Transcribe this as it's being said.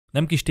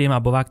Nem kis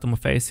témába vágtam a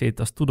fejszét,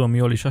 azt tudom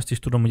jól, és azt is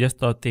tudom, hogy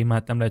ezt a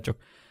témát nem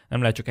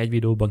lehet csak egy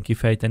videóban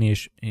kifejteni,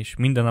 és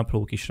minden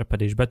apró kis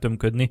repedés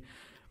betömködni,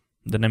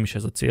 de nem is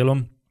ez a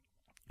célom.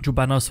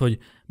 Csupán az, hogy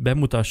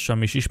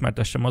bemutassam és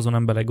ismertessem azon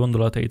emberek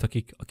gondolatait,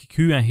 akik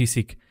hűen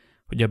hiszik,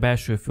 hogy a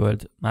belső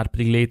föld már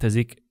pedig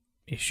létezik,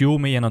 és jó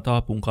mélyen a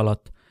talpunk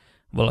alatt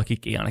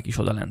valakik élnek is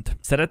odalent.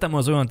 Szeretem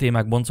az olyan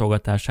témák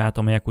boncolgatását,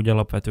 amelyek úgy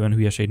alapvetően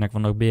hülyeségnek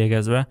vannak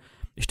bélyegezve,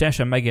 és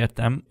teljesen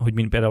megértem, hogy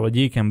mint például a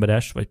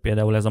gyékemberes, vagy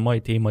például ez a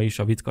mai téma is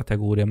a vicc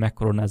kategória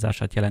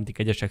megkoronázását jelentik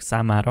egyesek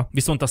számára.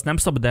 Viszont azt nem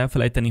szabad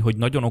elfelejteni, hogy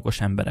nagyon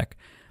okos emberek,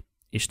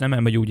 és nem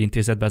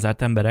elmegyógyintézetbe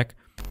zárt emberek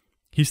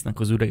hisznek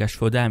az üreges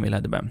föld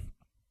elméletben.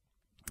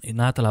 Én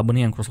általában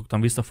ilyenkor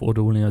szoktam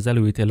visszafordulni az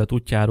előítélet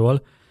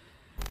útjáról,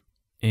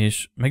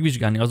 és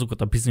megvizsgálni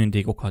azokat a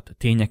bizonyítékokat,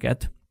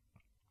 tényeket,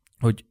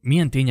 hogy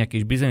milyen tények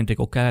és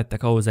bizonyítékok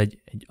kellettek ahhoz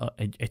egy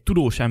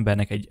tudós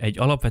embernek, egy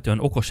alapvetően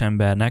okos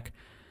embernek,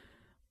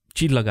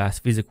 csillagász,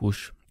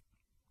 fizikus,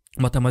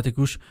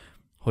 matematikus,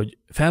 hogy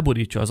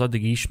felborítsa az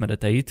addigi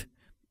ismereteit,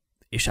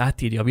 és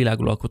átírja a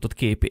világról alkotott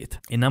képét.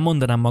 Én nem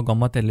mondanám magam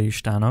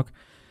materialistának,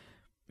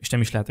 és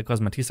nem is lehetek az,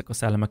 mert hiszek a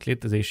szellemek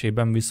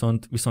létezésében,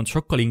 viszont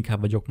sokkal inkább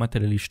vagyok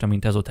materialista,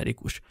 mint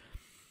ezoterikus.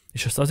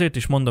 És ezt azért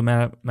is mondom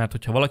el, mert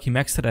hogyha valaki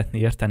meg szeretné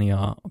érteni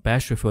a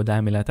belső föld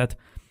elméletet,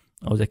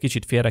 ahhoz egy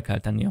kicsit félre kell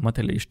tenni a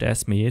materialista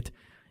eszméjét,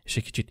 és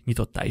egy kicsit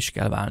nyitottá is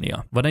kell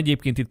válnia. Van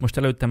egyébként itt most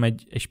előttem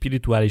egy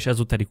spirituális,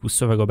 ezoterikus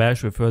szöveg a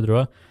belső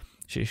földről,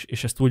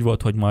 és ezt úgy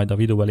volt, hogy majd a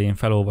videó elején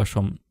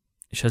felolvasom,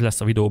 és ez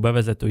lesz a videó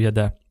bevezetője,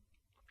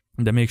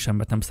 de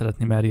mégsem nem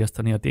szeretném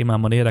elriasztani a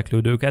témámmal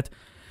érdeklődőket,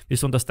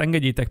 viszont azt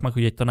engedjétek meg,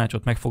 hogy egy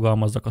tanácsot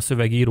megfogalmazzak a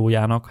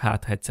szövegírójának,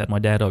 hát egyszer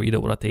majd erre a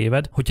videóra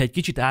téved. Hogyha egy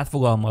kicsit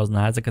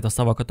átfogalmazná ezeket a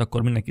szavakat,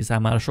 akkor mindenki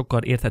számára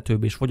sokkal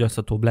érthetőbb és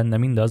fogyaszthatóbb lenne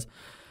mindaz,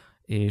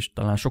 és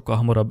talán sokkal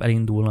hamarabb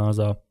elindulna az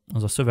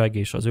a szöveg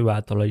és az ő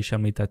általa is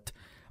említett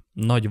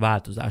nagy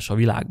változás a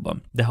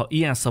világban. De ha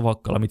ilyen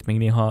szavakkal, amit még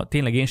néha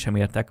tényleg én sem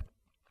értek,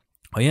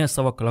 ha ilyen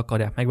szavakkal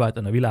akarják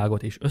megváltani a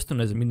világot, és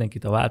ösztönözni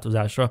mindenkit a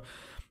változásra,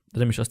 de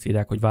nem is azt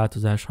írják, hogy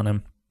változás,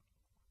 hanem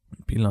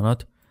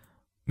pillanat.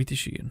 Mit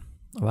is ír?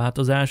 A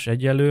változás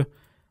egyenlő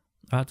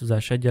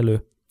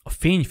a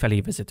fény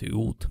felé vezető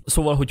út.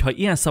 Szóval, hogyha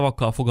ilyen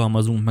szavakkal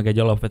fogalmazunk meg egy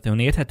alapvetően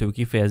érthető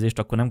kifejezést,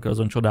 akkor nem kell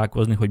azon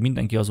csodálkozni, hogy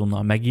mindenki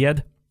azonnal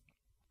megijed,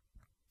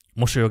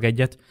 mosolyog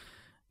egyet,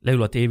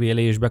 leül a tévé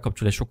elé és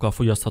bekapcsol egy sokkal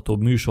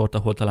fogyaszthatóbb műsort,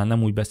 ahol talán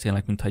nem úgy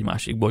beszélnek, mintha egy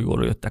másik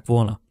bolygóról jöttek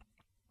volna.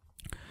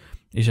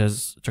 És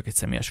ez csak egy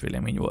személyes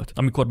vélemény volt.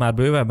 Amikor már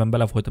bővebben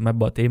belefolytam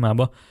ebbe a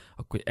témába,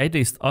 akkor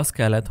egyrészt az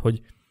kellett,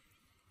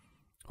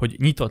 hogy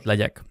nyitott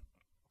legyek.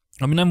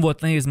 Ami nem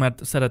volt nehéz,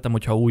 mert szeretem,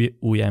 hogyha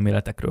új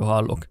elméletekről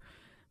hallok.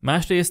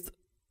 Másrészt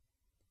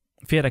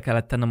félre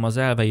kellett tennem az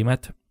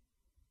elveimet,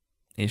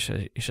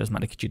 és ez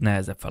már egy kicsit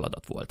nehezebb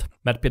feladat volt.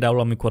 Mert például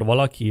amikor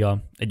valaki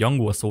egy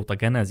angol szót, a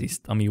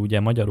genezist, ami ugye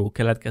magyarul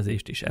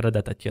keletkezést és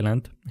eredetet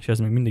jelent, és ez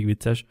még mindig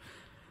vicces,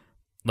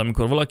 de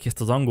amikor valaki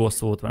ezt az angol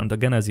szót, mert a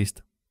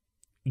genezist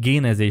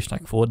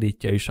génezésnek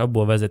fordítja, és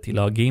abból vezeti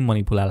le a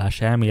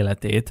génmanipulálás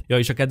elméletét,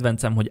 és a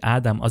kedvencem, hogy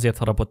Ádám azért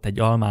harapott egy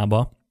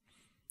almába,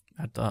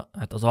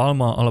 hát az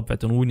alma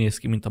alapvetően úgy néz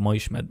ki, mint a ma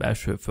ismert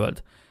belső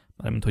föld.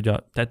 Mármint, hogy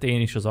a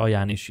tetején és az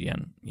alján is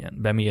ilyen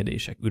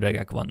bemérdések,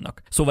 üregek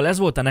vannak. Szóval ez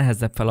volt a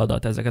nehezebb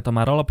feladat, ezeket a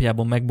már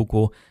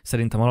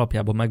szerintem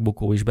alapjában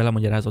megbukó és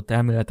belemagyarázott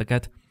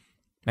elméleteket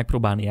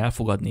megpróbálni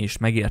elfogadni és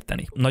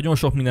megérteni. Nagyon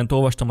sok mindent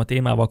olvastam a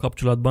témával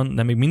kapcsolatban,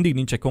 de még mindig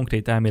nincs egy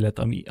konkrét elmélet,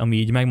 ami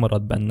így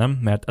megmarad bennem,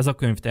 mert ez a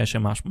könyv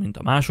teljesen más, mint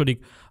a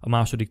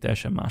második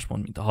teljesen más,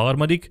 mint a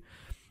harmadik.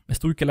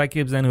 Ezt úgy kell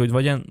elképzelni, hogy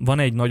van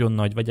egy nagyon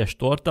nagy vegyes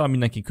torta,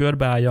 mindenki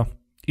körbeállja,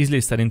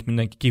 ízlés szerint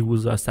mindenki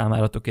kihúzza a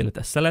számára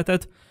tökéletes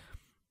szeletet,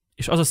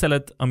 és az a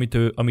szelet,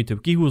 amit ő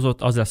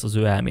kihúzott, az lesz az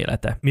ő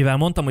elmélete. Mivel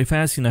mondtam, hogy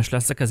felszínes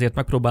leszek, ezért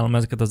megpróbálom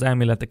ezeket az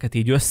elméleteket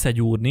így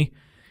összegyúrni,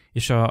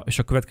 és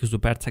a következő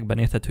percekben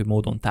érthető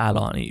módon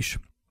tálalni is.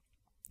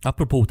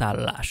 Apropó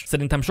tálalás.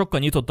 Szerintem sokkal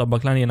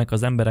nyitottabbak lennének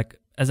az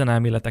emberek ezen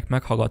elméletek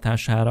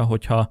meghallgatására,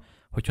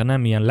 hogyha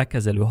nem ilyen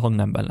lekezelő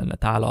hangnemben lenne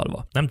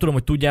tálalva. Nem tudom,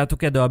 hogy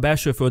tudjátok-e, de a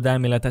belső föld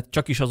elméletet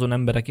csak is azon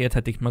emberek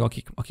érthetik meg,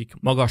 akik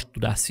magas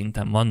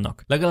tudásszinten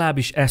vannak.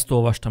 Legalábbis ezt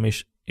olvastam,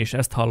 és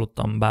ezt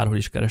hallottam, bárhol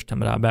is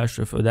kerestem rá a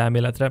belső föld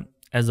elméletre.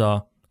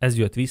 Ez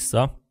jött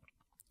vissza.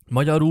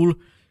 Magyarul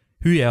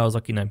hülye az,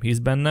 aki nem hisz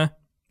benne,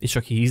 és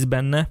aki hisz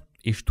benne,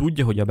 és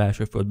tudja, hogy a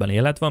belső földben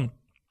élet van,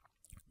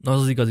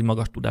 az igazi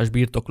magas tudás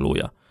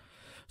birtoklója.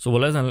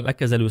 Szóval ezen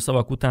lekezelő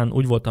szavak után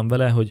úgy voltam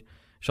vele,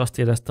 és azt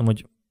éreztem,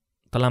 hogy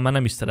talán már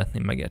nem is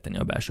szeretném megérteni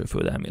a belső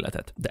föld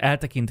elméletet. De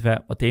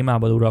eltekintve a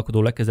témában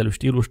uralkodó lekezelő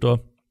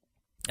stílustól,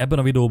 ebben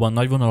a videóban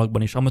nagy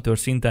vonalakban és amatőr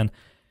szinten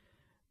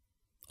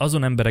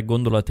azon emberek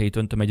gondolatait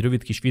öntöm egy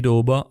rövid kis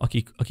videóba,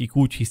 akik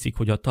úgy hiszik,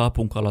 hogy a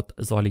talpunk alatt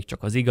zajlik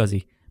csak az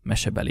igazi,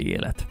 mesebeli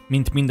élet.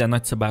 Mint minden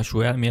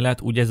nagyszabású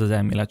elmélet, úgy ez az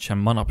elmélet sem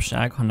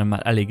manapság, hanem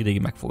már elég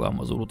rég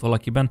megfogalmazódott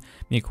valakiben,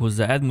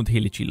 méghozzá Edmund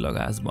Halley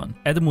csillagászban.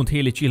 Edmund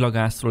Halley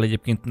csillagászról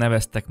egyébként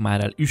neveztek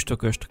már el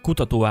üstököst,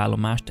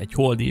 kutatóállomást, egy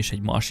holdi és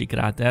egy marsi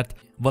krátert,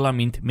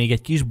 valamint még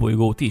egy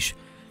kisbolygót is.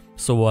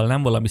 Szóval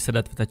nem valami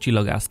szeretvetett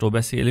csillagászról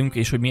beszélünk,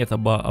 és hogy miért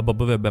abba a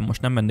bővebben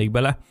most nem mennék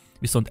bele,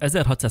 viszont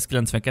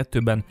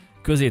 1692-ben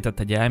közzétett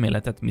egy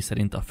elméletet,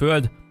 miszerint a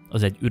Föld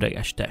az egy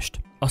üreges test.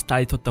 Azt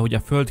állította, hogy a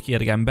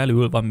földkérgen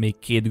belül van még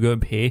 2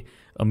 gömbhéj,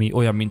 ami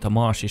olyan, mint a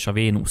Mars és a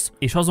Vénusz,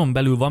 és azon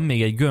belül van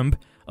még egy gömb,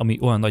 ami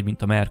olyan nagy,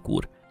 mint a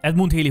Merkur.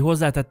 Edmund Halley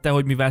hozzátette,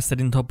 hogy mivel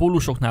szerint a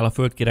pólusoknál a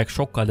földkéreg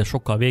sokkal, de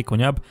sokkal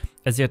vékonyabb,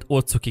 ezért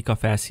ott szökik a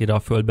felszínre a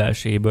föld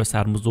belsejéből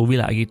származó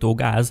világító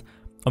gáz,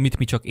 amit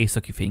mi csak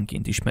északi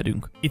fényként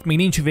ismerünk. Itt még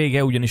nincs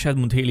vége, ugyanis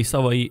Edmund Halley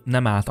szavai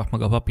nem álltak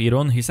meg a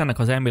papíron, hisz ennek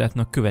az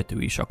elméletnek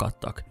követői is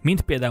akadtak.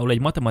 Mint például egy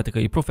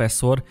matematikai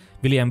professzor,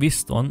 William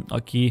Whiston,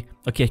 aki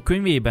egy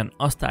könyvében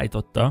azt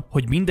állította,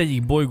 hogy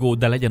mindegyik bolygó,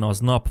 de legyen az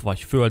nap, vagy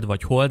föld,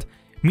 vagy hold,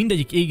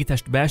 mindegyik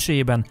égitest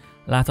belsejében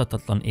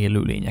láthatatlan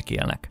élőlények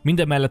élnek.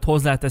 Mindemellett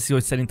hozzáteszi,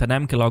 hogy szerinte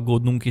nem kell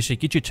aggódnunk, és egy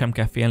kicsit sem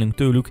kell félnünk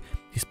tőlük,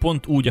 hisz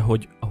pont úgy,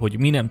 ahogy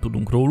mi nem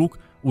tudunk róluk,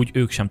 úgy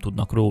ők sem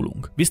tudnak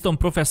rólunk. Whiston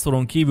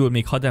professzoron kívül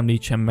még hadd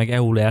említsem meg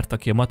Eulert,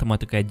 aki a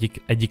matematika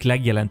egyik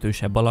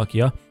legjelentősebb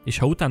alakja, és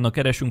ha utána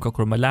keresünk,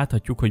 akkor majd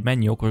láthatjuk, hogy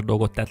mennyi okos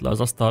dolgot tett le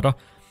az asztalra.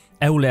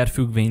 Euler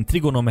függvény,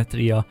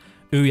 trigonometria,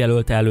 ő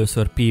jelölte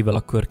először P-vel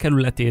a kör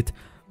kerületét,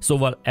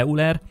 szóval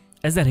Euler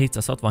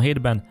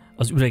 1767-ben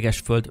az üreges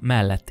föld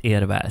mellett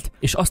érvelt,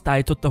 és azt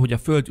állította, hogy a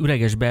föld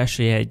üreges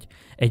belseje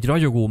egy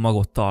ragyogó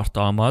magot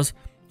tartalmaz,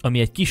 ami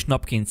egy kis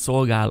napként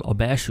szolgál a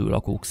belső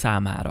lakók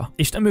számára.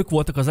 És nem ők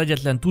voltak az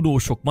egyetlen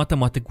tudósok,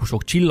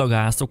 matematikusok,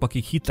 csillagászok,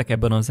 akik hittek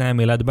ebben az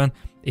elméletben,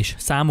 és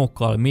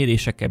számokkal,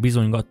 mérésekkel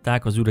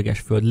bizonygatták az üreges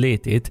föld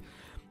létét,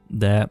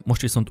 de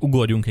most viszont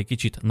ugorjunk egy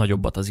kicsit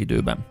nagyobbat az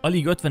időben.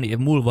 Alig 50 év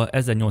múlva,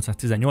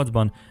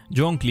 1818-ban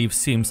John Cleave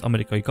Sims,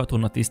 amerikai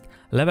katonatiszt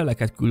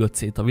leveleket küldött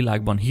szét a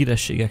világban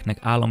hírességeknek,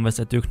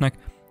 államvezetőknek,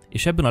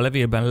 és ebben a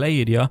levélben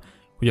leírja,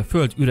 hogy a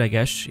föld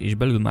üreges, és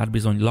belül már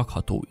bizony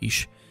lakható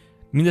is.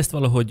 Mindezt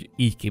valahogy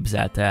így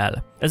képzelte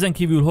el. Ezen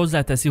kívül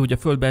hozzáteszi, hogy a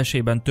föld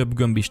belsejében több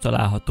gömb is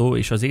található,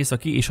 és az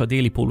északi és a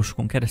déli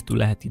pólusokon keresztül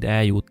lehet ide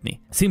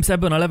eljutni. Sims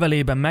ebben a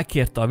levelében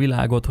megkérte a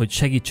világot, hogy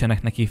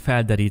segítsenek neki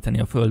felderíteni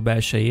a föld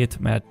belsejét,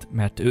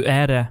 mert ő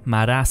erre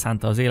már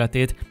rászánta az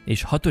életét,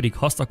 és ha törik,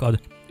 ha szakad,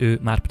 ő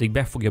már pedig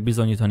be fogja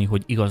bizonyítani,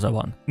 hogy igaza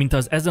van. Mint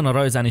az ezen a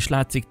rajzán is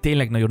látszik,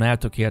 tényleg nagyon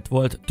eltökélt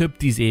volt, több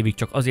 10 évig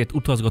csak azért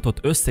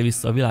utazgatott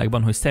össze-vissza a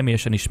világban, hogy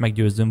személyesen is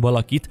meggyőzzön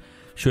valakit,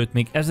 sőt,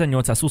 még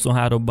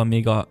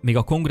 1823-ban még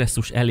a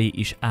kongresszus elé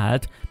is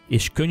állt,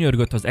 és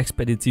könyörgött az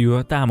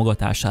expedíció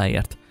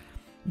támogatásáért.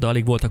 De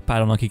alig voltak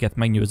páran, akiket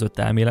meggyőzött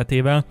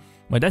elméletével,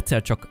 majd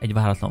egyszer csak egy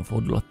váratlan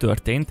fordulat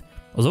történt.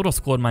 Az orosz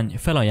kormány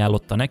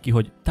felajánlotta neki,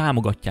 hogy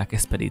támogatják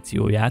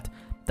expedícióját,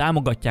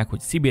 támogatják, hogy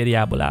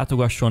Szibériába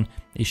látogasson,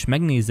 és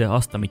megnézze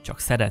azt, amit csak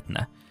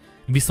szeretne.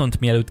 Viszont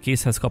mielőtt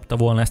készhez kapta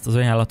volna ezt az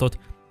ajánlatot,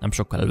 nem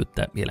sokkal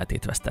előtte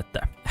életét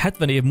vesztette.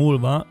 70 év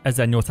múlva,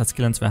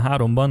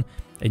 1893-ban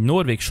egy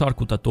norvég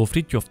sarkkutató,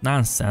 Fridtjof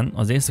Nansen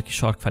az északi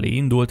sark felé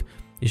indult,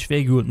 és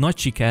végül nagy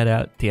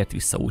sikerrel tért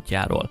vissza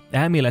útjáról.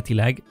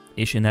 Elméletileg,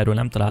 és én erről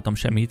nem találtam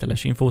semmi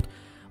hiteles infót,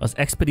 az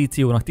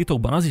expedíciónak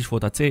titokban az is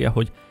volt a célja,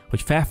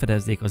 hogy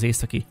felfedezzék az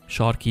északi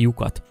sarki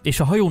lyukat. És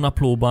a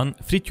hajónaplóban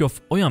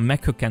Fridtjof olyan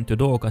meghökkentő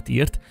dolgokat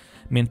írt,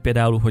 mint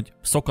például, hogy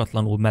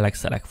szokatlanul meleg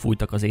szelek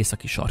fújtak az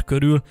északi sark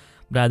körül,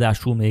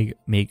 ráadásul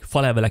még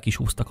falevelek is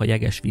úsztak a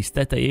jeges víz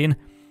tetején,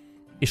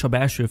 és a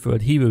belső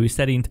föld hívői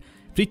szerint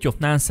Fridtjof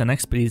Nansen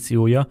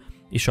expedíciója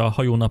és a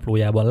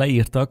hajónaplójában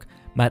leírtak,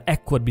 már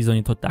ekkor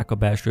bizonyították a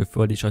belső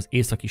föld és az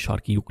északi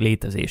sarki lyuk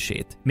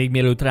létezését. Még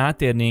mielőtt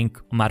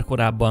rátérnénk már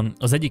korábban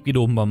az egyik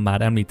videómban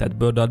már említett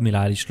Byrd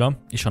admirálisra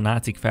és a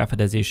nácik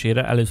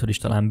felfedezésére, először is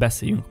talán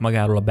beszéljünk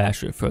magáról a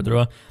belső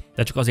földről,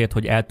 de csak azért,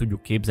 hogy el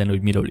tudjuk képzelni,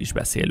 hogy miről is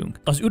beszélünk.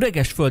 Az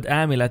üreges föld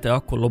elmélete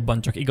akkor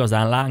lobban csak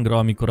igazán lángra,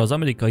 amikor az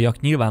amerikaiak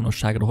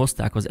nyilvánosságra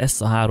hozták az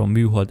ESSA-3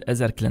 műhold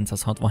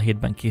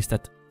 1967-ben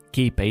készített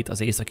képeit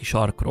az északi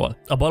sarkról.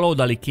 A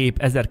baloldali kép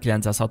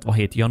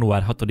 1967.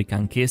 január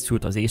 6-án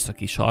készült az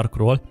északi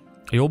sarkról,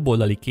 a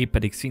jobboldali kép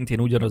pedig szintén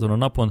ugyanazon a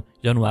napon,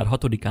 január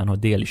 6-án a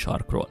déli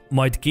sarkról.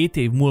 Majd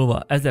 2 év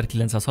múlva,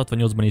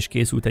 1968-ban is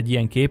készült egy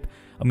ilyen kép,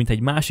 amit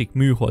egy másik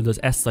műhold,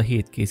 az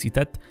ESSA-7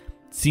 készített,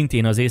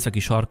 szintén az északi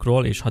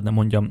sarkról, és hadd nem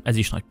mondjam, ez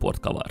is nagy port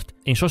kavart.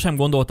 Én sosem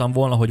gondoltam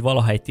volna, hogy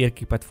valaha egy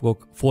térképet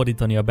fogok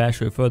fordítani a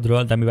belső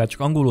földről, de mivel csak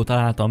angolul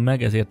találtam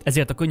meg,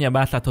 ezért a könnyebb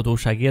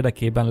átláthatóság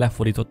érdekében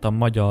lefordítottam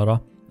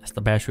magyarra ezt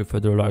a belső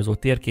földről rajzolt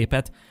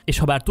térképet, és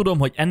ha bár tudom,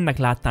 hogy ennek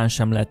láttán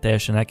sem lehet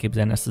teljesen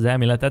elképzelni ezt az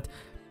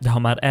elméletet, de ha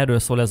már erről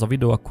szól ez a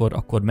videó,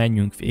 akkor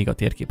menjünk végig a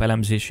térkép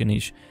elemzésén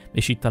is,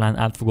 és itt talán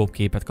átfogóbb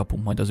képet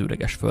kapunk majd az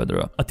üreges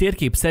földről. A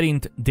térkép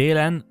szerint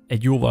délen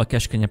egy jóval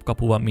keskenyebb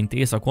kapu van, mint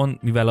északon,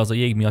 mivel az a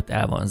jég miatt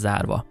el van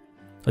zárva.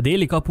 A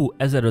déli kapu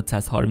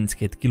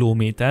 1532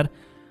 km,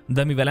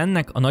 De mivel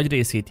ennek a nagy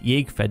részét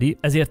jég fedi,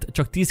 ezért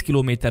csak 10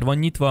 km van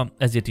nyitva,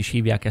 ezért is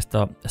hívják ezt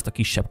a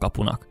kisebb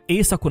kapunak.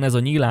 Északon ez a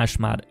nyílás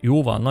már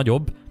jóval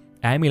nagyobb,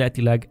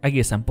 elméletileg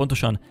egészen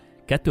pontosan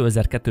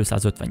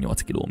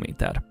 2258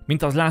 km.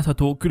 Mint az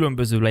látható,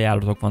 különböző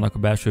lejáratok vannak a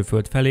belső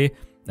föld felé,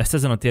 ezt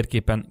ezen a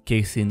térképen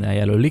kék színnel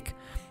jelölik.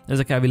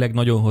 Ezek elvileg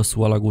nagyon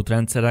hosszú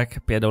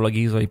alagútrendszerek, például a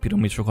gízai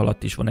piramisok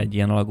alatt is van egy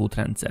ilyen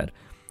alagútrendszer.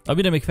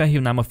 Amire még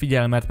felhívnám a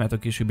figyelmet, mert a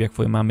későbbiek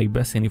folyamán még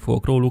beszélni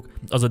fogok róluk,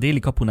 az a déli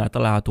kapunál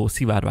található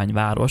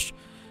szivárványváros,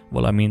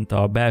 valamint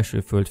a belső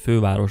föld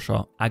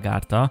fővárosa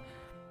Agartha,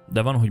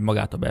 de van, hogy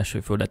magát a belső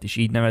földet is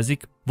így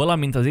nevezik,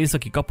 valamint az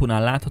északi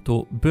kapunál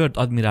látható Byrd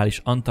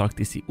admirális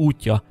antarktiszi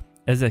útja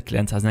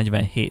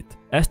 1947.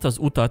 Ezt az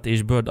utat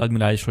és Byrd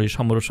admirálisról is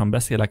hamarosan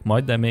beszélek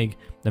majd, de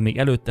még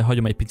előtte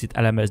hagyom egy picit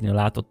elemezni a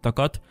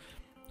látottakat,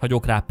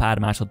 hagyok rá pár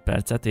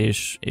másodpercet,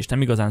 és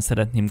nem igazán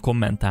szeretném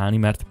kommentálni,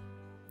 mert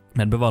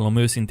bevallom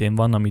őszintén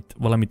van,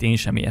 valamit én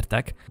sem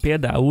értek.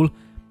 Például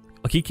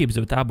a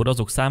kiképző tábor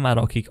azok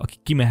számára, akik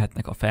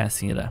kimehetnek a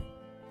felszínre.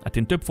 Hát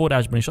én több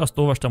forrásban is azt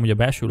olvastam, hogy a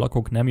belső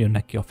lakók nem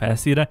jönnek ki a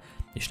felszínre,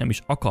 és nem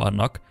is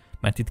akarnak,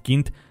 mert itt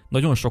kint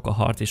nagyon sok a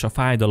harc és a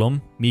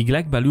fájdalom, míg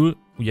legbelül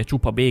ugye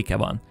csupa béke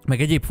van.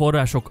 Meg egyéb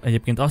források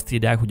egyébként azt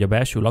írják, hogy a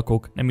belső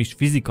lakók nem is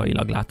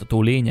fizikailag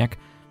látható lények,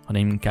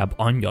 hanem inkább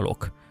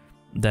angyalok.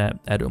 De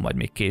erről majd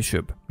még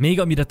később. Még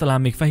amire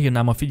talán még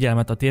felhívnám a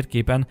figyelmet a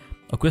térképen,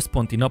 a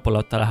központi nap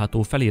alatt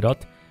található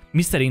felirat,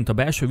 miszerint a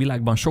belső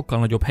világban sokkal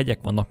nagyobb hegyek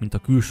vannak, mint a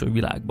külső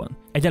világban.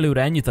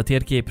 Egyelőre ennyit a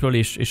térképről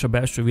és a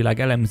belső világ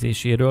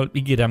elemzéséről,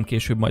 ígérem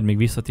később majd még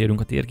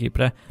visszatérünk a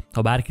térképre,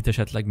 ha bárkit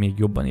esetleg még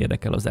jobban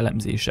érdekel az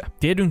elemzése.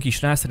 Térjünk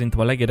is rá szerintem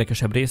a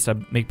legérdekesebb részre,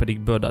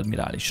 mégpedig Byrd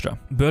admirálisra.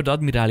 Byrd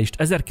admirálist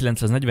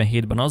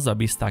 1947-ben azzal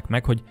bízták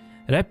meg, hogy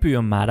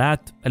repüljön már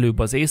át előbb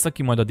az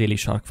északi, majd a déli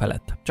sark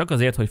felett. Csak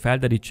azért, hogy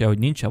felderítse, hogy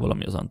nincs-e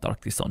valami az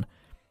Antarktiszon.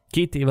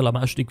 2 évvel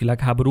a II.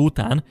 Világháború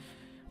után,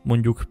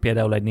 mondjuk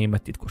például egy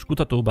német titkos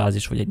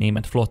kutatóbázis vagy egy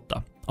német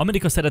flotta.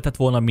 Amerika szeretett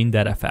volna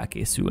mindenre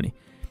felkészülni.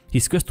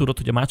 Hisz köztudott,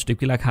 hogy a II.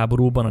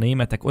 Világháborúban a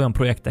németek olyan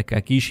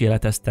projektekkel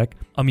kísérleteztek,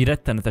 ami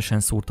rettenetesen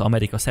szúrta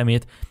Amerika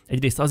szemét,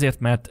 egyrészt azért,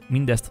 mert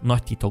mindezt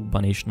nagy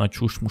titokban és nagy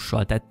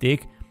susmussal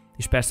tették,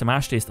 és persze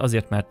másrészt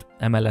azért, mert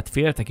emellett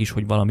féltek is,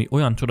 hogy valami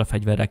olyan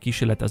csodafegyverrel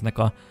kísérleteznek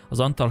az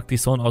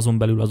Antarktiszon, azon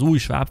belül az új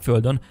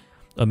Svábföldön,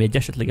 ami egy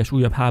esetleges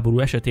újabb háború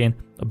esetén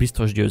a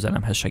biztos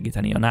győzelemhez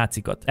segíteni a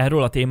nácikat.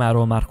 Erről a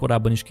témáról már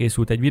korábban is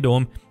készült egy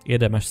videóm,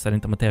 érdemes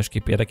szerintem a teljes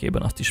kép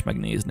érdekében azt is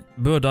megnézni.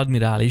 Byrd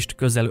admirálist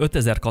közel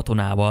 5000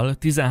 katonával,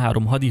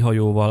 13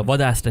 hadihajóval,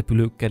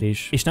 vadászrepülőkkel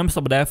és nem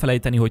szabad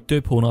elfelejteni, hogy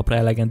több hónapra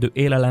elegendő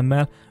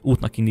élelemmel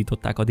útnak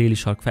indították a déli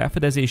sark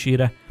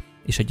felfedezésére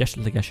és egy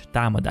esetleges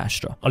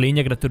támadásra. A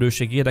lényegre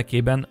törőség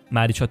érdekében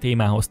már is a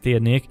témához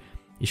térnék,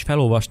 és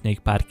felolvasnék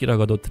pár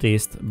kiragadott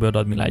részt Byrd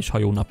admirális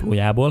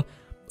hajónaplójából,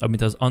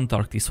 amit az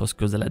Antarktiszhoz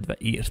közeledve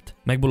írt.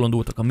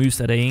 Megbolondultak a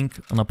műszereink,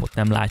 a napot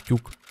nem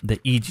látjuk, de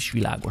így is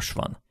világos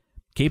van.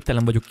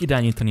 Képtelen vagyok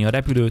irányítani a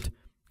repülőt,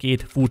 2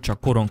 furcsa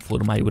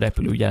korongformájú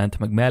repülő jelent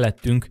meg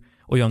mellettünk,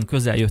 olyan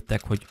közel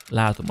jöttek, hogy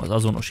látom az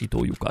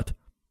azonosítójukat.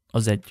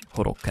 Az egy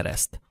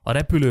horogkereszt. A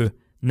repülő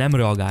nem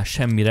reagál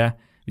semmire,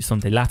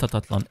 viszont egy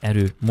láthatatlan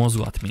erő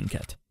mozgat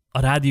minket. A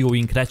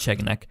rádióink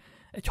recsegnek,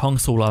 egy hang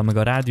szólal meg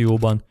a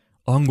rádióban,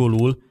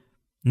 angolul,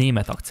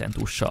 német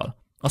akcentussal.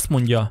 Azt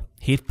mondja,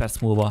 7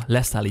 perc múlva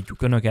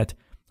leszállítjuk önöket,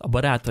 a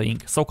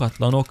barátaink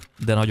szokatlanok,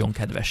 de nagyon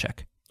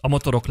kedvesek. A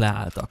motorok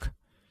leálltak.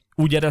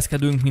 Úgy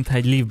ereszkedünk, mintha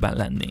egy liftben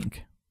lennénk.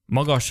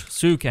 Magas,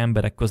 szőke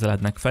emberek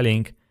közelednek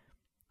felénk.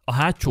 A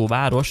hátsó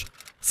város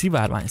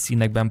szivárvány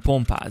színekben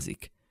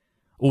pompázik.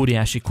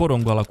 Óriási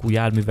korong alakú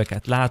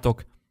járműveket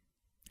látok,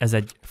 ez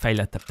egy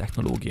fejlettebb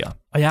technológia.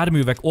 A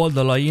járművek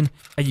oldalain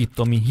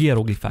egyiptomi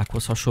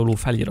hieroglifákhoz hasonló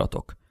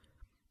feliratok.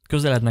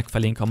 Közelednek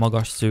felénk a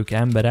magas, szőke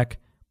emberek,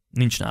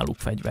 nincs náluk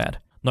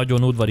fegyver.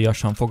 Nagyon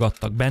udvariasan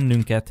fogadtak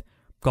bennünket,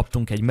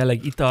 kaptunk egy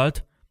meleg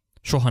italt,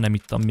 soha nem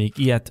ittam még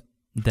ilyet,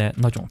 de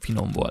nagyon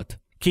finom volt.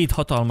 2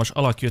 hatalmas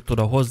alak jött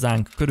oda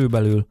hozzánk,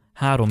 körülbelül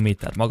 3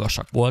 méter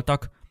magasak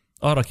voltak,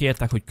 arra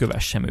kértek, hogy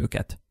kövessem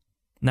őket.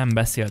 Nem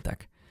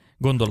beszéltek,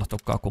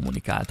 gondolatokkal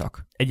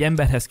kommunikáltak. Egy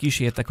emberhez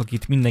kísértek,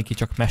 akit mindenki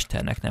csak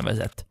mesternek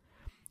nevezett.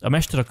 A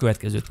mester a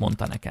következőt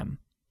mondta nekem.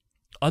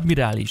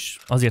 Admirális,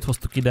 azért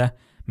hoztuk ide,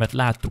 mert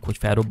láttuk, hogy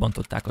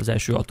felrobbantották az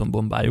első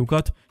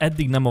atombombájukat.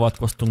 Eddig nem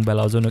avatkoztunk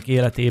bele az önök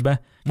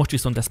életébe, most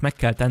viszont ezt meg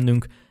kell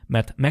tennünk,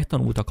 mert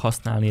megtanultak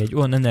használni egy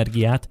olyan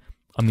energiát,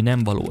 ami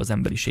nem való az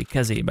emberiség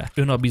kezébe.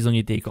 Ön a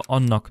bizonyítéka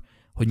annak,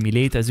 hogy mi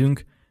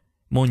létezünk,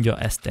 mondja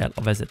ezt el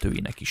a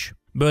vezetőinek is.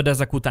 Byrd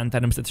ezek után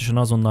természetesen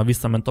azonnal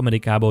visszament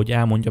Amerikába, hogy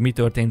elmondja, mi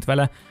történt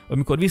vele.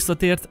 Amikor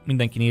visszatért,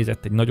 mindenki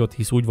nézett egy nagyot,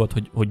 hisz úgy volt,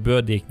 hogy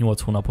Byrdék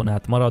 8 hónapon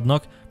át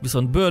maradnak,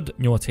 viszont Byrd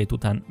 8 hét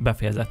után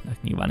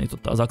befejezettnek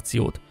nyilvánította az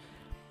akciót.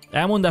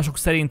 Elmondások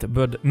szerint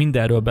Byrd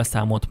mindenről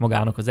beszámolt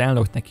magának az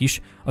elnöknek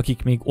is,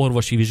 akik még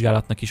orvosi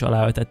vizsgálatnak is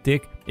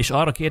alávetették, és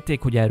arra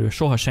kérték, hogy erről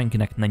soha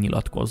senkinek ne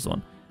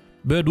nyilatkozzon.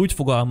 Byrd úgy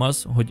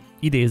fogalmaz, hogy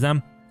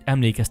idézem,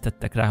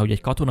 emlékeztettek rá, hogy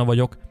egy katona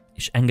vagyok, és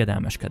és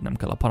engedelmeskednem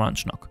kell a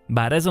parancsnak.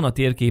 Bár ezen a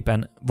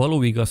térképen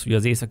való igaz, hogy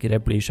az északi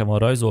repülése van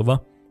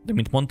rajzolva, de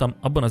mint mondtam,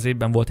 abban az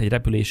évben volt egy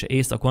repülése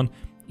északon,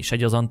 és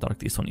egy az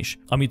Antarktiszon is,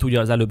 amit ugye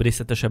az előbb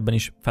részletesebben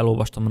is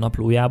felolvastam a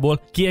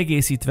naplójából.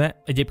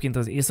 Kiegészítve egyébként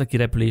az északi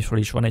repülésről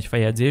is van egy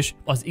feljegyzés,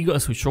 az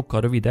igaz, hogy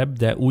sokkal rövidebb,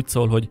 de úgy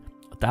szól, hogy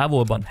a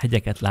távolban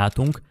hegyeket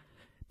látunk,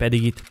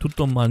 pedig itt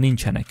tudtommal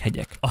nincsenek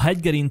hegyek. A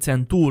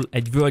hegygerincen túl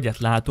egy völgyet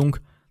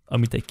látunk,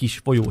 amit egy kis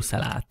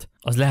folyószel át.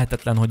 Az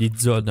lehetetlen, hogy itt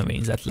zöld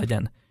növényzet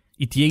legyen.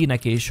 Itt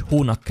jégnek és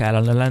hónak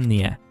kellene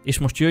lennie. És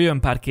most jöjjön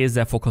pár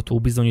kézzel fogható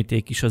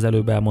bizonyíték is az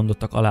előbb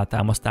elmondottak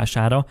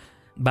alátámasztására,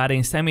 bár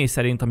én személy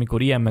szerint,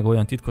 amikor ilyen meg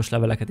olyan titkos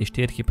leveleket és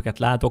térképeket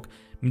látok,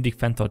 mindig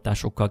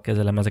fenntartásokkal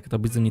kezelem ezeket a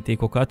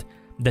bizonyítékokat,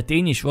 de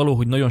tény is való,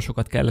 hogy nagyon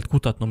sokat kellett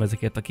kutatnom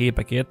ezekért a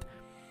képekért.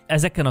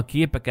 Ezeken a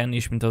képeken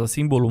is, mint az a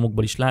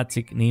szimbólumokból is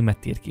látszik, német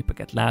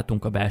térképeket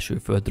látunk a belső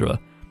földről.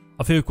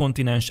 A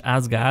főkontinens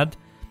Asgard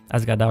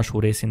alsó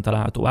részén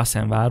található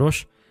Assen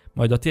város,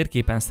 majd a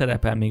térképen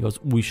szerepel még az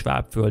új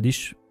Svábföld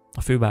is,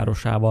 a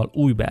fővárosával,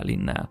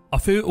 Új-Berlinnel. A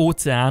fő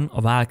óceán,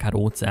 a Válkár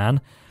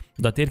óceán,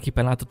 de a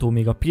térképen látható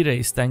még a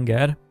Pireis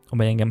tenger,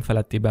 amely engem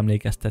felettébb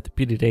emlékeztet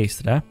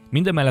Piri-Reisre.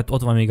 Mindemellett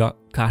ott van még a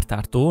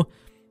Kártár-tó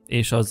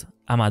és az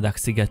Amadak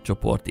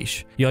szigetcsoport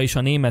is. Ja, és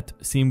a német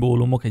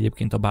szimbólumok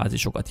egyébként a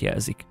bázisokat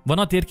jelzik. Van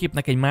a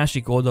térképnek egy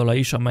másik oldala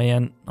is,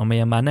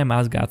 amelyen már nem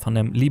Asgard,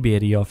 hanem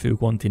Libéria a fő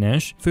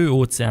kontinens, fő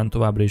óceán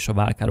továbbra is a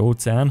Válkár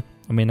óceán,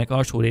 amelynek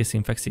alsó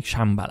részén fekszik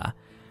Shambhala.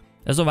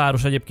 Ez a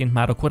város egyébként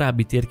már a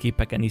korábbi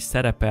térképeken is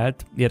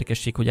szerepelt,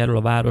 érdekesség, hogy erről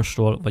a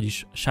városról,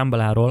 vagyis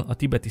Shambhaláról a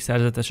tibeti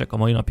szerzetesek a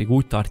mai napig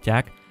úgy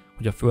tartják,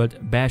 hogy a Föld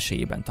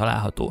belsejében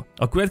található.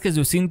 A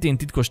következő szintén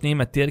titkos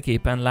német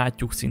térképen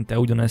látjuk szinte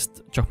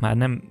ugyanezt, csak már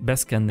nem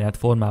beszkennelt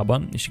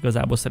formában, és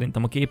igazából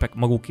szerintem a képek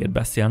magukért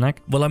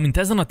beszélnek, valamint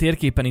ezen a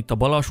térképen itt a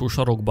bal alsó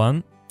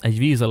sarokban egy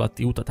víz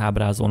alatti utat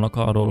ábrázolnak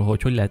arról,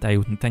 hogy lehet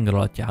eljutni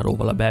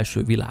tengeralattjáróval a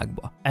belső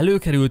világba.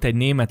 Előkerült egy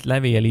német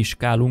levél is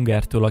Karl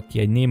Ungertől, aki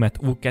egy német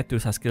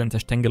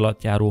U-209-es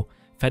tengeralattjáró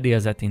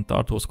fedélzetén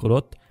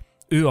tartózkodott.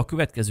 Ő a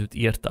következőt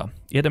írta.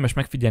 Érdemes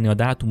megfigyelni a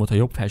dátumot a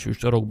jobb felső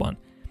sarokban.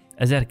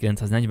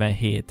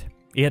 1947.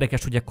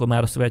 Érdekes, hogy ekkor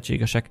már a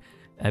szövetségesek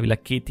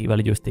elvileg 2 évvel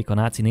győzték a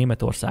náci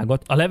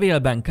Németországot. A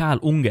levélben Karl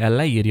Unger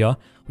leírja,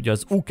 hogy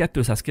az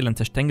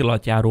U-209-es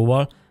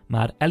tengeralattjáróval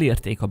már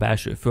elérték a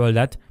belső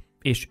földet,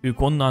 és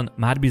ők onnan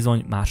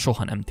már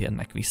soha nem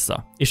térnek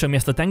vissza. És ami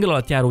ezt a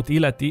tengeralattjárót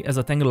illeti, ez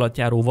a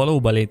tengeralattjáró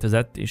valóban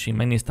létezett, és én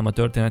megnéztem a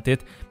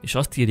történetét, és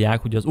azt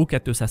írják, hogy az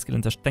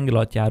U-209-es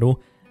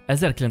tengeralattjáró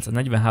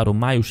 1943.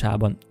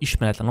 májusában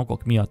ismeretlen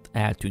okok miatt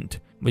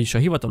eltűnt. Vagyis a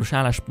hivatalos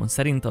álláspont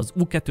szerint az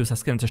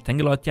U-209-es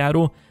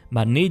tengeralattjáró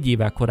már 4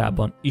 évvel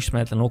korábban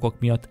ismeretlen okok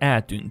miatt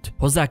eltűnt.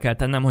 Hozzá kell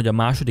tennem, hogy a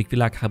második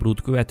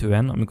világháborút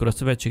követően, amikor a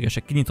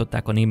szövetségesek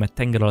kinyitották a német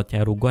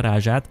tengeralattjáró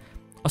garázsát,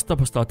 azt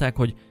tapasztalták,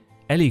 hogy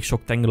elég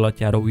sok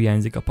tengeralattjáró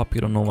hiányzik a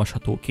papíron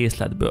olvasható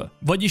készletből.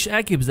 Vagyis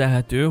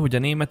elképzelhető, hogy a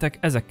németek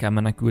ezekkel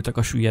menekültek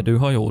a süllyedő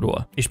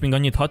hajóról. És még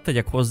annyit hadd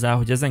tegyek hozzá,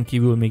 hogy ezen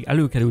kívül még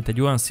előkerült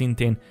egy olyan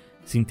szintén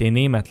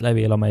német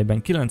levél,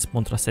 amelyben 9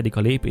 pontra szedik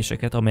a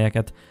lépéseket,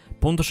 amelyeket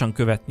pontosan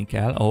követni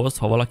kell ahhoz,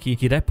 ha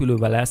valaki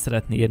repülővel el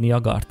szeretné érni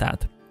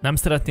Agarthát. Nem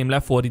szeretném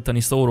lefordítani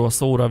szóról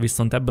szóra,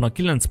 viszont ebben a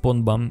 9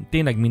 pontban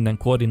tényleg minden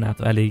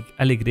koordináta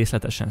elég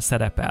részletesen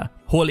szerepel.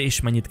 Hol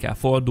és mennyit kell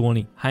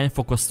fordulni, hány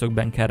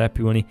fokoszögben kell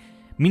repülni,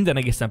 minden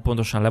egészen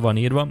pontosan le van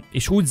írva,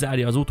 és úgy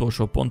zárja az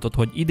utolsó pontot,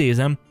 hogy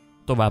idézem,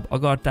 tovább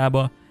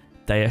Agarthába,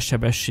 teljes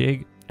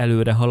sebesség,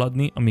 előre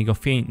haladni, amíg a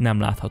fény nem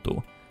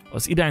látható.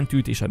 Az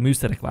iránytűt és a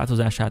műszerek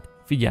változását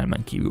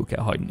figyelmen kívül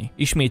kell hagyni.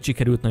 Ismét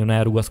sikerült nagyon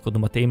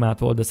elrugaszkodnom a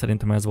témától, de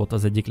szerintem ez volt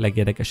az egyik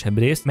legérdekesebb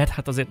rész, mert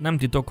hát azért nem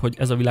titok, hogy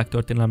ez a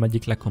világtörténelem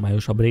egyik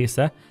leghomályosabb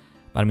része,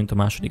 mármint a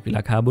második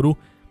világháború,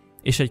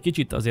 és egy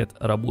kicsit azért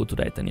rabul tud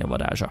ejteni a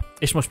varázsa.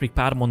 És most még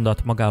pár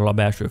mondat magáról a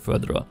belső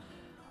földről.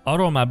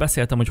 Arról már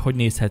beszéltem, hogy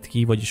nézhet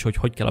ki, vagyis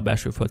hogy kell a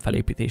belső föld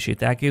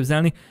felépítését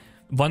elképzelni.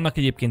 Vannak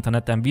egyébként a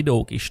neten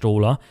videók is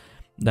róla,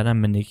 de nem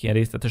mennék ilyen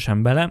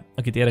részletesen bele.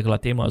 Akit érdekel a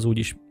téma, az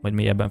úgyis majd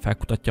mélyebben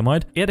felkutatja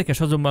majd. Érdekes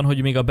azonban,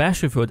 hogy még a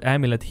belső föld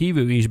elmélet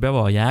hívői is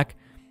bevallják,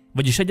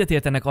 vagyis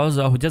egyetértenek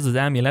azzal, hogy ez az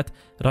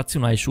elmélet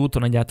racionális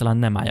úton egyáltalán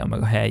nem állja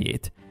meg a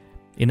helyét.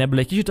 Én ebből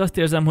egy kicsit azt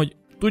érzem, hogy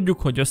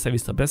tudjuk, hogy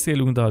össze-vissza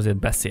beszélünk, de azért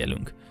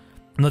beszélünk.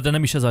 Na de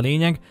nem is ez a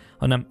lényeg,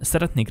 hanem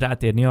szeretnék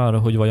rátérni arra,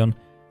 hogy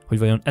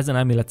vajon ezen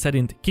elmélet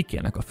szerint kik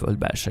élnek a föld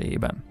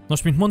belsejében.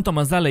 Nos, mint mondtam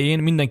az elején,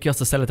 mindenki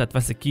azt a szeletet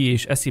veszi ki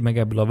és eszi meg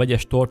ebből a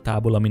vegyes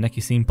tortából, ami neki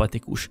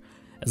szimpatikus.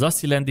 Ez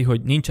azt jelenti,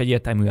 hogy nincs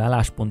egyértelmű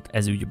álláspont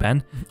ez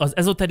ügyben. Az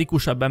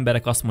ezoterikusabb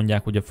emberek azt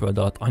mondják, hogy a föld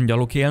alatt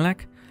angyalok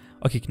élnek,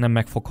 akik nem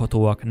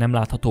megfoghatóak, nem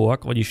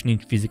láthatóak, vagyis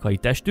nincs fizikai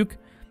testük.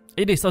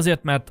 Egyrészt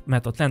azért,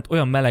 mert ott lent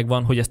olyan meleg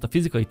van, hogy ezt a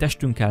fizikai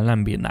testünkkel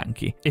nem bírnánk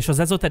ki. És az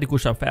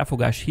ezoterikusabb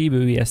felfogás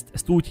hívői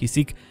ezt úgy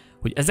hiszik,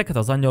 hogy ezeket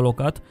az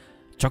angyalokat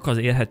csak az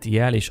érheti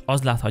el, és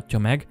az láthatja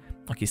meg,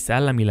 aki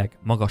szellemileg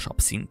magasabb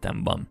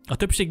szinten van. A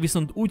többség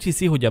viszont úgy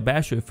hiszi, hogy a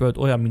belső föld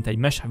olyan, mint egy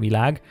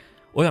mesevilág,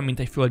 olyan, mint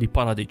egy földi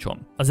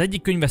paradicsom. Az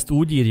egyik könyv ezt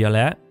úgy írja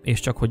le, és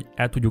csak hogy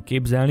el tudjuk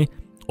képzelni,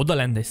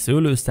 Odalent egy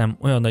szőlőszem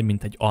olyan nagy,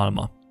 mint egy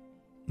alma.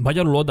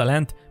 Magyarul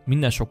odalent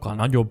minden sokkal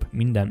nagyobb,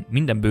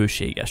 minden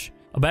bőséges.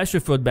 A belső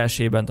Föld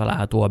belsejében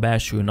található a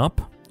belső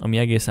nap, ami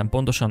egészen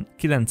pontosan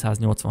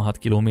 986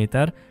 km,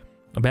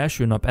 a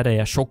belső nap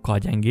ereje sokkal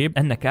gyengébb,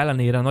 ennek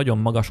ellenére nagyon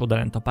magas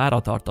odalent a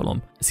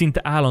páratartalom.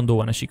 Szinte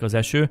állandóan esik az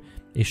eső,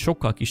 és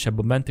sokkal kisebb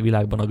a benti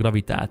világban a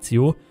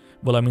gravitáció,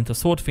 valamint a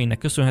szórt fénynek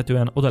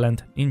köszönhetően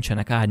odalent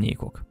nincsenek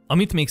árnyékok.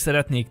 Amit még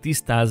szeretnék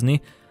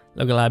tisztázni,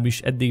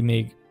 legalábbis eddig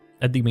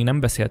még nem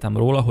beszéltem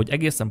róla, hogy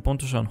egészen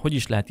pontosan hogy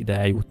is lehet ide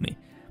eljutni.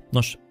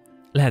 Nos,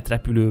 lehet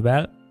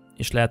repülővel,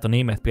 és lehet a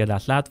német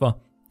példát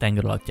látva,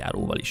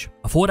 tengeralattjáróval is.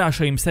 A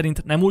forrásaim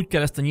szerint nem úgy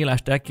kell ezt a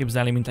nyílást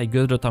elképzelni, mint egy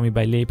gödröt,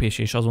 amiben egy lépés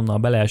és azonnal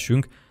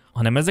beleesünk,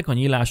 hanem ezek a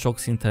nyílások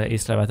szinte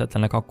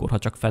észrevetetlenek akkor, ha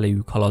csak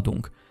feléjük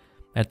haladunk.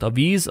 Mert a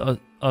víz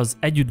az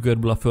együtt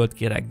görbül a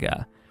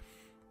földkéreggel.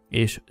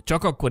 És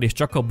csak akkor és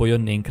csak abból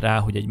jönnénk rá,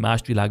 hogy egy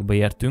más világba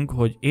értünk,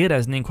 hogy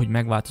éreznénk, hogy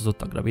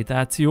megváltozott a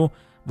gravitáció,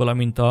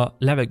 valamint a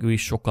levegő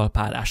is sokkal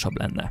párásabb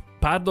lenne.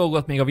 Pár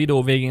dolgot még a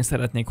videó végén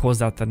szeretnék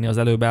hozzátenni az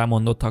előbb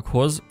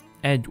elmondottakhoz.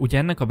 Ugye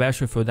ennek a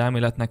belső föld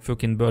elméletnek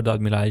főként Bird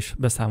admirális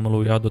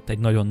beszámolója adott egy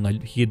nagyon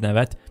nagy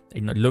hírnevet,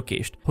 egy nagy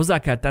lökést. Hozzá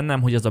kell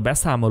tennem, hogy ez a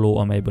beszámoló,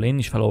 amelyből én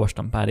is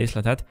felolvastam pár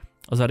részletet,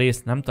 az a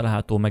rész nem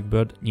található meg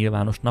Bird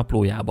nyilvános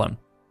naplójában.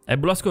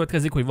 Ebből az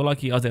következik, hogy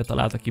valaki azért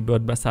találta ki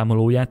Bird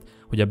beszámolóját,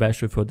 hogy a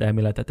belső föld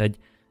elméletet egy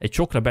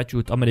sokra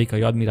becsült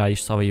amerikai admirális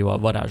szavaival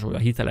varázsolja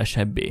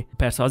hitelesebbé.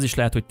 Persze az is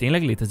lehet, hogy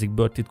tényleg létezik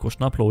Bird titkos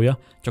naplója,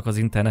 csak az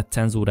internet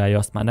cenzúrája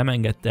azt már nem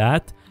engedte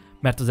át,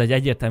 mert az egy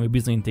egyértelmű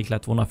bizonyíték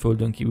lett volna a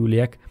földön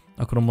kívüliek,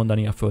 akarom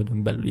mondani a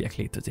földön belüliek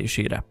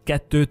létezésére.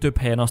 Több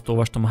helyen azt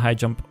olvastam a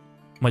high jump,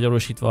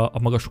 magyarosítva a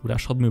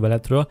magasugrás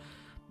hadműveletről,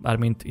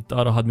 bármint itt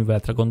arra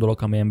hadműveletre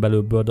gondolok, amelyen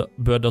belül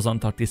Bird az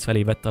Antarktisz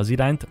felé vette az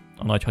irányt,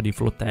 a nagy hadi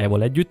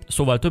flottájával együtt.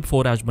 Szóval több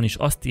forrásban is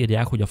azt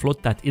írják, hogy a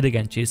flottát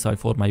idegen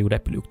csészajformájú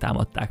repülők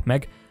támadták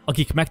meg,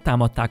 akik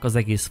megtámadták az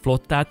egész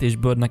flottát, és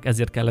Birdnek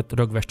ezért kellett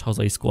rögvest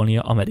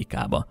hazaiszkolnia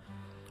Amerikába.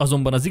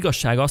 Azonban az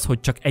igazság az, hogy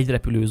csak egy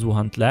repülő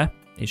zuhant le,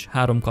 és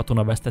 3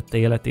 katona vesztette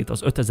életét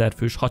az 5000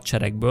 fős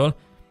hadseregből.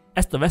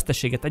 Ezt a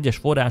veszteséget egyes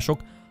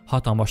források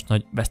hatalmas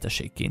nagy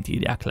veszteségként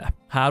írják le.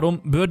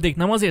 3. Birdék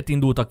nem azért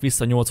indultak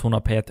vissza 8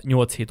 hónap helyett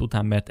 8 hét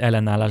után, mert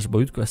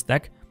ellenállásba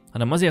ütköztek,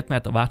 hanem azért,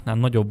 mert a vártnál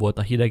nagyobb volt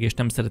a hideg, és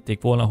nem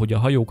szerették volna, hogy a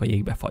hajók a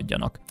jégbe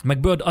fagyjanak. Meg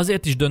Bird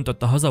azért is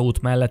döntött a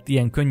hazaút mellett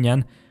ilyen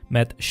könnyen,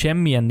 mert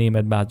semmilyen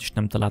német bázist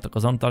nem találtak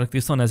az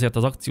Antarktiszon, ezért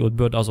az akciót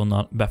Bird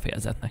azonnal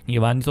befejezettnek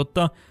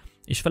nyilvánította,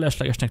 és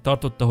feleslegesnek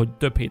tartotta, hogy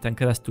több héten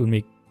keresztül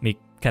még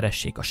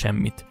keressék a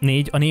semmit.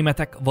 4. A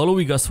németek való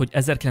igaz, hogy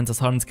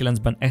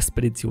 1939-ben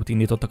expedíciót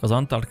indítottak az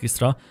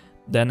Antarktiszra,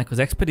 de ennek az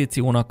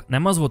expedíciónak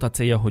nem az volt a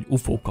célja, hogy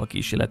UFO-kkal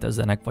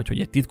kísérletezzenek, vagy hogy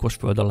egy titkos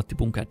föld alatti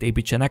bunkert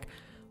építsenek,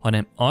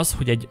 hanem az,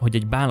 hogy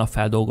egy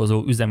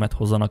bálnafeldolgozó üzemet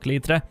hozzanak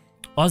létre,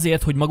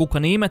 azért, hogy maguk a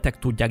németek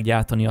tudják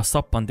gyártani a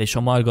szappant és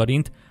a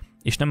margarint,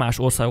 és nem más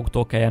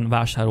országoktól kelljen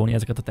vásárolni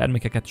ezeket a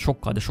termékeket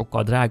sokkal, de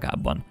sokkal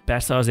drágábban.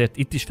 Persze azért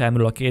itt is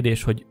felmerül a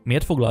kérdés, hogy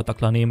miért foglaltak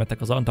le a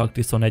németek az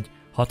Antarktiszon egy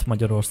 6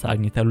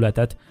 Magyarországnyi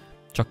területet,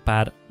 csak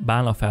pár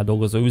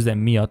bálnafeldolgozó üzem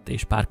miatt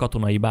és pár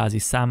katonai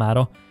bázis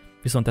számára,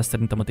 viszont ez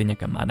szerintem a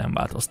tényeken már nem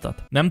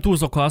változtat. Nem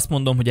túlzok, ha azt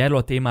mondom, hogy erről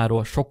a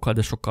témáról sokkal,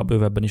 de sokkal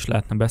bővebben is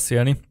lehetne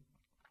beszélni,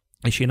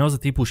 és én az a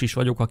típus is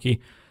vagyok,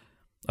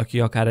 aki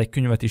akár egy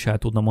könyvet is el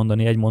tudna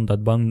mondani egy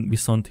mondatban,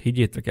 viszont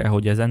higgyétek el,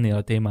 hogy ez ennél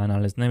a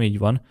témánál ez nem így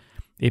van.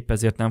 Épp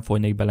ezért nem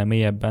folynék bele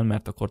mélyebben,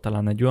 mert akkor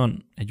talán egy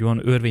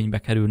olyan örvénybe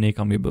kerülnék,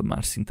 amiből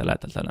már szinte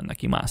lehetetlen lenne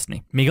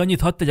kimászni. Még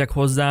annyit hadd tegyek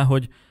hozzá,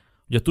 hogy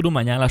a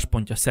tudomány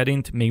álláspontja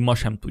szerint még ma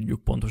sem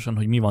tudjuk pontosan,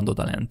 hogy mi van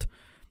odalent.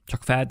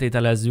 Csak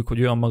feltételezzük, hogy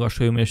olyan magas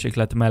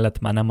hőmérséklet mellett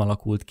már nem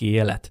alakult ki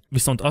élet.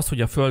 Viszont az,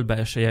 hogy a föld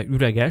belseje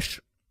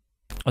üreges,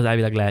 az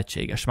elvileg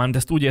lehetséges. Mármint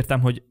ezt úgy értem,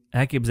 hogy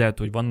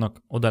elképzelhető, hogy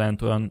vannak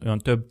odalent olyan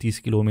több 10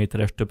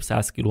 kilométeres, több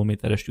 100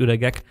 kilométeres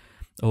üregek,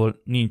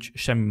 ahol nincs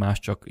semmi más,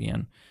 csak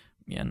ilyen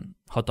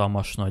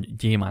hatalmas nagy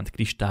gyémánt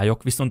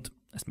kristályok, viszont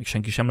ezt még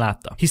senki sem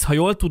látta. Hisz ha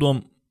jól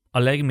tudom, a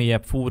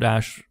legmélyebb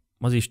fúrás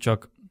az is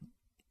csak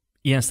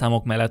ilyen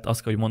számok mellett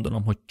azt kell, hogy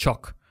mondanom, hogy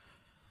csak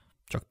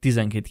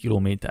 12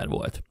 kilométer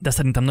volt. De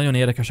szerintem nagyon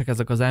érdekesek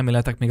ezek az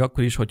elméletek, még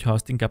akkor is, hogyha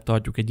azt inkább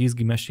tartjuk egy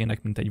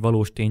izgimesének, mint egy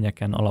valós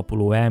tényeken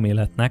alapuló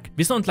elméletnek.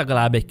 Viszont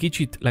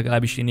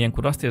legalábbis én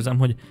ilyenkor azt érzem,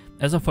 hogy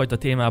ez a fajta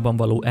témában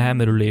való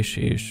elmerülés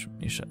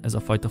és ez a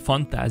fajta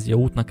fantázia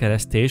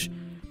útnakeresztés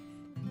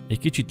egy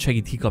kicsit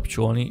segít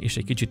kikapcsolni, és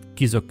egy kicsit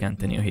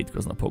kizökkenteni a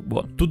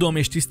hétköznapokból. Tudom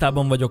és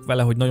tisztában vagyok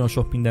vele, hogy nagyon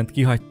sok mindent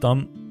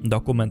kihagytam, de a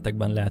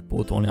kommentekben lehet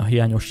pótolni a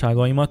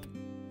hiányosságaimat.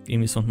 Én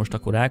viszont most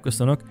akkor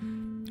elköszönök.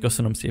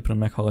 Köszönöm szépen, hogy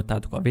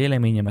meghallgattátok a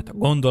véleményemet, a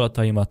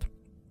gondolataimat.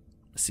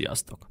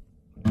 Sziasztok!